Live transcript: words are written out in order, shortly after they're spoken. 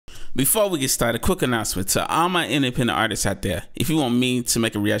Before we get started, quick announcement to all my independent artists out there. If you want me to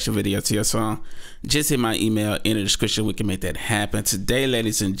make a reaction video to your song, just hit my email in the description. We can make that happen. Today,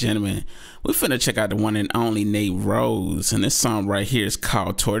 ladies and gentlemen, we're finna check out the one and only Nate Rose. And this song right here is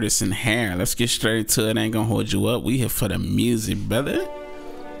called Tortoise The Hare. Let's get straight into it. I ain't gonna hold you up. We here for the music, brother.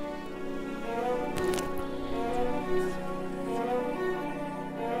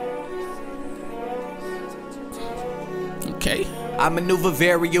 Okay. I maneuver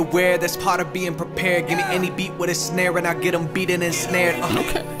very aware, that's part of being prepared. Give me any beat with a snare and I get them beaten and snared.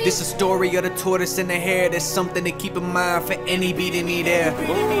 Okay. This is a story of the tortoise and the hare. There's something to keep in mind for any beating me there.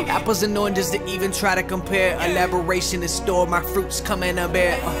 Apples and oranges to even try to compare. Elaboration is stored, my fruits come in a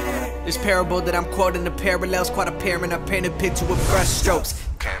bear. This parable that I'm quoting, the parallels quite apparent. I paint a picture with brush strokes.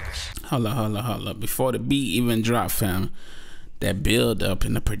 Hold up. Before the beat even drop, fam, that build up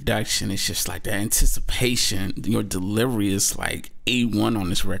in the production, it's just like that anticipation. Your delivery is like A1 on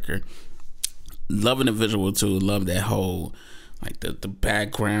this record. Loving the visual too. Love that whole like the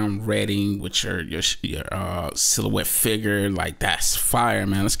background reading with your silhouette figure. Like that's fire,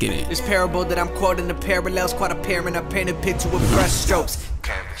 man. Let's get it. This parable that I'm quoting, the parallels quite apparent. I paint a picture with brush strokes.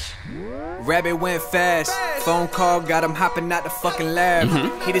 Rabbit went fast. Phone call got him hopping out the fucking lab.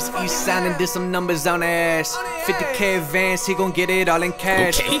 Hit his east sign and did some numbers on the ass. 50K advance, he gon' get it all in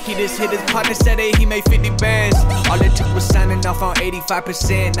cash. Okay. He just hit his partner, said that he made 50 bands. All it took was signing off on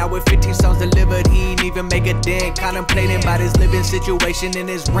 85%. Now with 15 songs delivered, he ain't even make a dent. Contemplating about his living situation and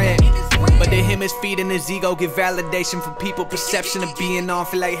his rent. But to him, his feet and his ego get validation from people. Perception of being on,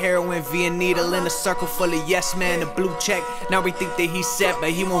 feel like heroin via needle in a circle full of yes man, a blue check. Now we think that he's set,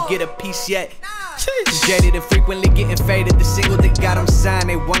 but he won't get a piece yet. Jaded and frequently getting faded. The single that got him signed,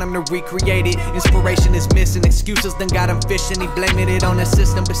 they want him to recreate it. Inspiration is missing, excuses done got him fishing. He blaming it on the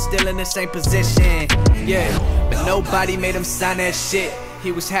system, but still in the same position. Yeah, but nobody made him sign that shit.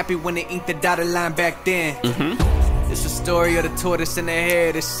 He was happy when they inked the dotted line back then. It's the story of the tortoise and the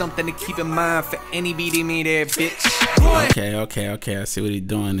hare. There's something to keep in mind for any beating me there, bitch. Okay. I see what he's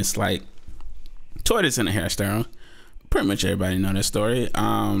doing. It's like Tortoise and the Hare style. Pretty much everybody know that story.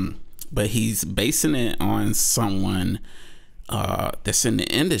 But he's basing it on someone that's in the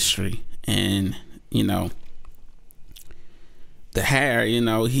industry, and you know, the hare. You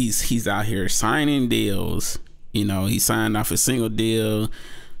know, he's out here signing deals. You know, he signed off a single deal.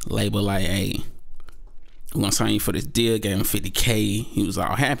 Label like, hey, we're gonna sign you for this deal. Gave him 50K. He was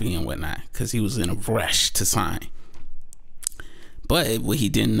all happy and whatnot because he was in a rush to sign. But what he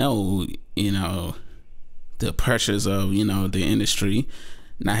didn't know, you know, the pressures of, you know, the industry,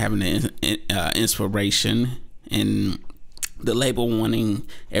 not having the inspiration, and the label wanting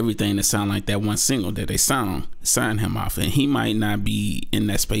everything to sound like that one single that they sign him off, and he might not be in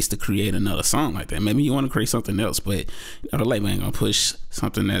that space to create another song like that. Maybe you want to create something else, but you know, the label ain't gonna push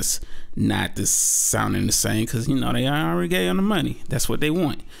something that's not this sounding the same, because you know they already gave him the money. That's what they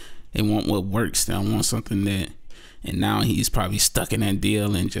want. They want what works. They don't want something that, and now he's probably stuck in that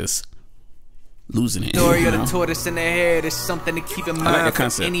deal and just losing it. Story of the tortoise and the hare. There's something to keep in mind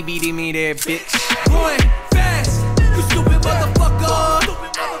for any beating me there, bitch. Run fast, you stupid motherfucker.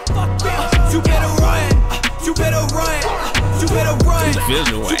 You better run. You better run. You better run.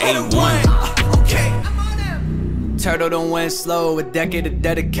 Visual A1. Okay. Turtle done went slow, a decade of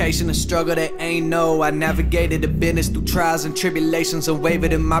dedication, a struggle that ain't no. I navigated the business through trials and tribulations, and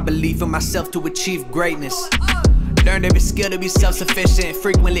wavered in my belief in myself to achieve greatness. Learned every skill to be self-sufficient.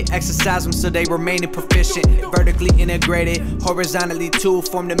 Frequently exercise them so they remain proficient. Vertically integrated, horizontally too.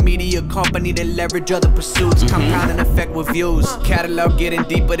 Form the media company that leverage other pursuits. Compounding effect with views. Catalog getting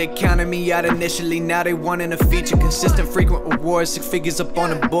deeper, they counted me out initially. Now they wanting a feature. Consistent, frequent rewards. 6 figures up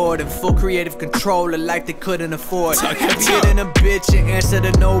on the board. And full creative control, a life they couldn't afford. Heavier than a bitch and answer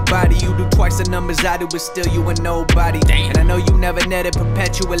to nobody. You do twice the numbers I do, but still you a nobody. And I know you never netted,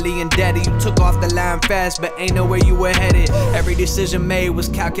 perpetually indebted. You took off the line fast, but ain't nowhere you were headed. Every decision made was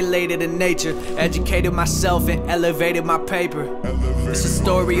calculated in nature. Educated myself and elevated my paper. It's a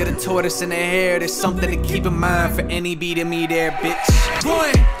story of the tortoise and the hare. There's something to keep in mind for any beating me there, bitch.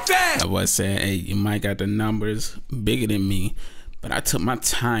 Run fast. I was saying, hey, you might got the numbers bigger than me, but I took my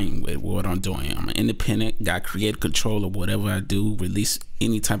time with what I'm doing. I'm an independent, got creative control of whatever I do, release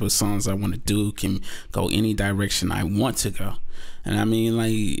any type of songs I want to do, can go any direction I want to go. And I mean,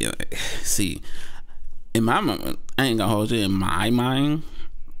 like, see, in my mind, I ain't gonna hold you, in my mind,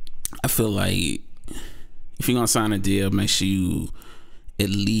 I feel like if you're gonna sign a deal, make sure you at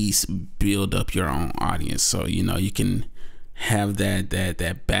least build up your own audience, so you know you can have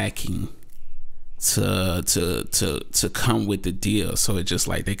that backing to come with the deal. So it's just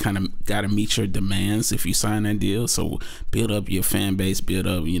like they kind of got to meet your demands if you sign that deal. So build up your fan base, build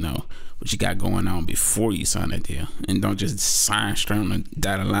up, you know, what you got going on before you sign that deal, and don't just sign straight on the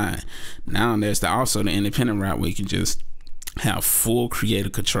dotted line. Now there's also the independent route where you can just have full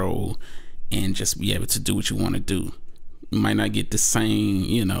creative control and just be able to do what you want to do. You might not get the same,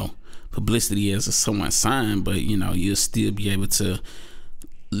 you know, publicity as someone signed, but you know, you'll still be able to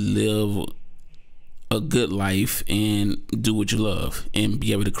live a good life and do what you love and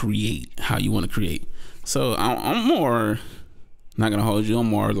be able to create how you want to create. So I'm more, not gonna hold you, I'm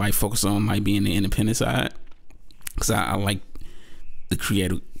more like focused on like being the independent side, because I like the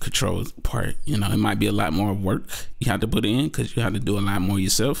creative control part. You know, it might be a lot more work you have to put in because you have to do a lot more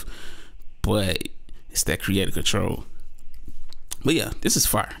yourself, but it's that creative control. But yeah, this is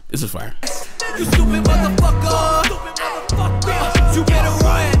fire. This is fire. You stupid motherfucker. You better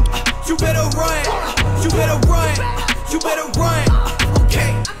run. You better run. You better run. You better run.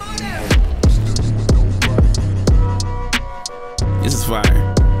 Okay. This is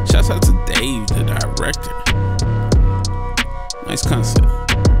fire. Shouts out to Dave, the director. Nice concept.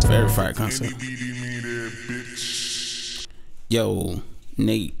 Very fire concept. Yo,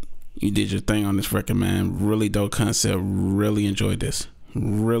 Nate, you did your thing on this record, man. Really dope concept. Really enjoyed this.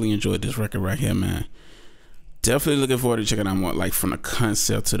 Really enjoyed this record right here, man. Definitely looking forward to checking out more, like from the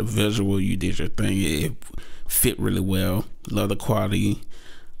concept to the visual. You did your thing. It fit really well. Love the quality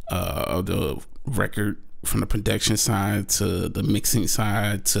of the record, from the production side to the mixing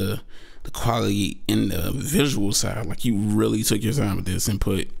side to the quality in the visual side. Like, you really took your time with this and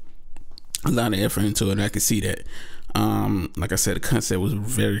put a lot of effort into it. I can see that. Like I said, the concept was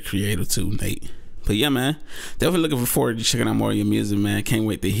very creative too, Nate. But yeah, man, definitely looking forward to checking out more of your music, man. Can't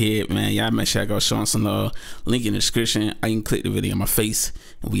wait to hear it, man. Y'all make sure I go show them some love. Link in the description. I can click the video on my face,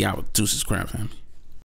 and we out. Do subscribe, fam.